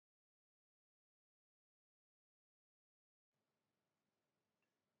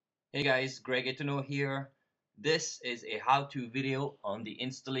Hey guys, Greg Ethenoz here. This is a how-to video on the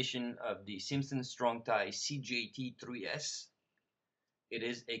installation of the Simpson strong tie CJT 3S. It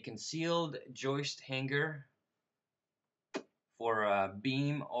is a concealed joist hanger for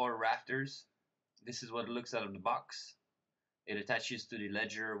beam or rafters. This is what it looks out of the box. It attaches to the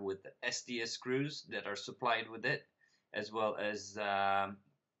ledger with SDS screws that are supplied with it, as well as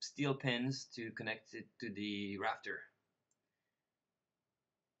steel pins to connect it to the rafter.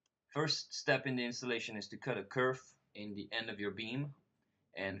 First step in the installation is to cut a curve in the end of your beam,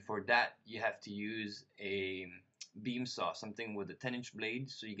 and for that you have to use a beam saw, something with a 10-inch blade,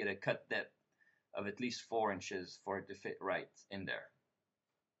 so you get a cut depth of at least 4 inches for it to fit right in there.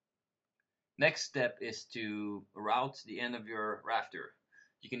 Next step is to route the end of your rafter.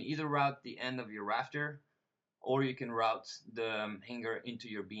 You can either route the end of your rafter or you can route the hanger into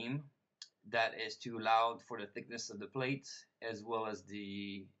your beam. That is to allow for the thickness of the plate as well as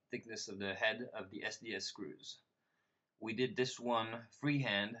the thickness of the head of the SDS screws. We did this one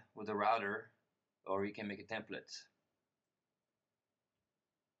freehand with a router, or you can make a template.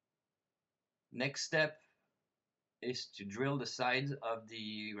 Next step is to drill the sides of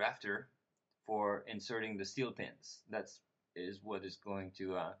the rafter for inserting the steel pins. That is what is going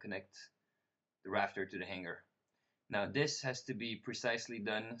to connect the rafter to the hanger. Now this has to be precisely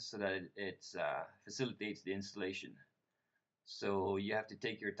done so that it facilitates the installation. So you have to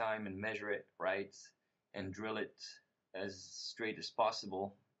take your time and measure it right and drill it as straight as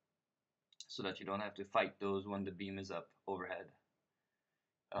possible so that you don't have to fight those when the beam is up overhead.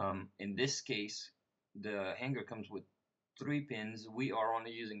 In this case, the hanger comes with 3 pins. We are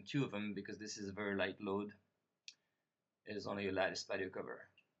only using 2 of them because this is a very light load. It is only a lattice patio cover.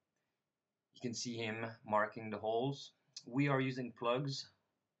 You can see him marking the holes. We are using plugs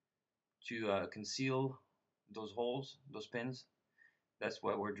to conceal those holes, those pins. That's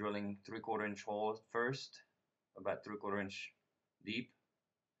why we're drilling 3/4 inch holes first, about 3/4 inch deep.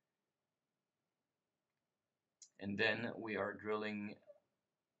 And then we are drilling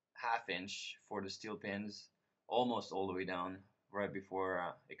 1/2 inch for the steel pins, almost all the way down, right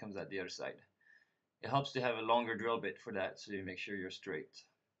before it comes out the other side. It helps to have a longer drill bit for that, so you make sure you're straight.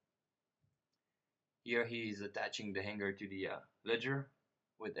 Here he's attaching the hanger to the ledger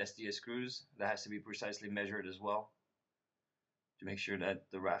with SDS screws. That has to be precisely measured as well to make sure that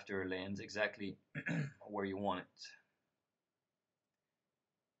the rafter lands exactly where you want it.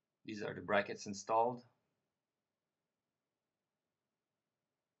 These are the brackets installed.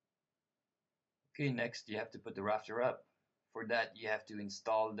 Okay, next you have to put the rafter up. For that you have to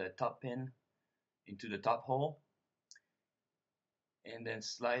install the top pin into the top hole and then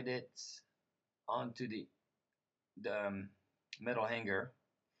slide it onto the metal hanger,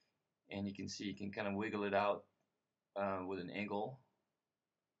 and you can see you can kind of wiggle it out with an angle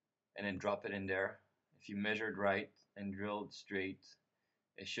and then drop it in there. If you measured right and drilled straight,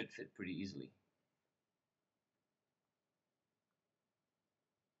 it should fit pretty easily.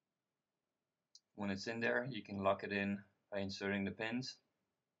 When it's in there, you can lock it in by inserting the pins.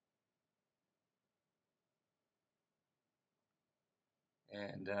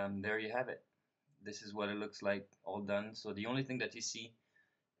 And there you have it. This is what it looks like all done. So the only thing that you see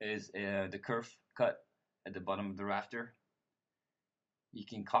is the curve cut at the bottom of the rafter. You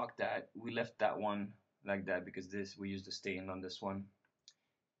can caulk that. We left that one like that because we used a stain on this one.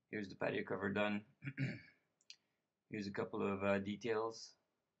 Here's the patio cover done. Here's a couple of details,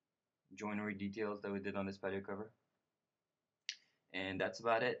 joinery details that we did on this patio cover. And that's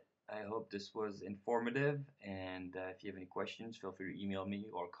about it. I hope this was informative, and if you have any questions, feel free to email me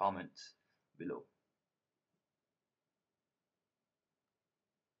or comment below.